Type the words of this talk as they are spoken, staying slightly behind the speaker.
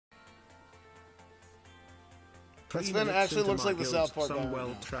Esfand actually looks like the South Park guy. Some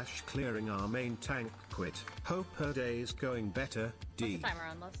well trash clearing our main tank quit. Hope her day's going better. D. What's the timer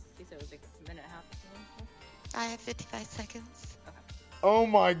on this? You said it was like a minute and a half or something? I have 55 seconds. Okay. Oh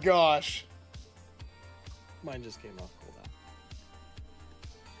my gosh. Mine just came off cooldown.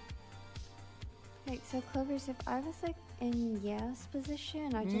 Right, so Clovers, if I was like in Ya's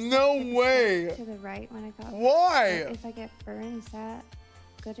position, I just No took a way! step to the right when I got. Why? If I get burned, is that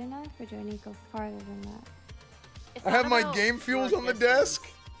good enough, or do I need to go farther than that? It's I not have my about game fuels your on the distance desk.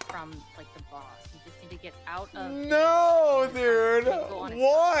 From like the boss, you just need to get out of. No, the- dude. go on his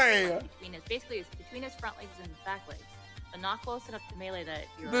Why? front legs, between his, basically, it's between his front legs and his back legs, but not close enough to melee that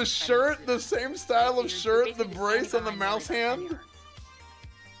you're. The shirt, the same style of shirt, the basically brace standing on the behind mouse melee hand. yards.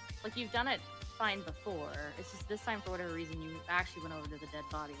 Like you've done it fine before. It's just this time, for whatever reason, you actually went over to the dead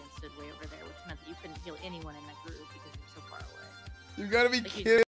body and stood way over there, which meant that you couldn't heal anyone in that group because you were so far away. You gotta be Like, kidding.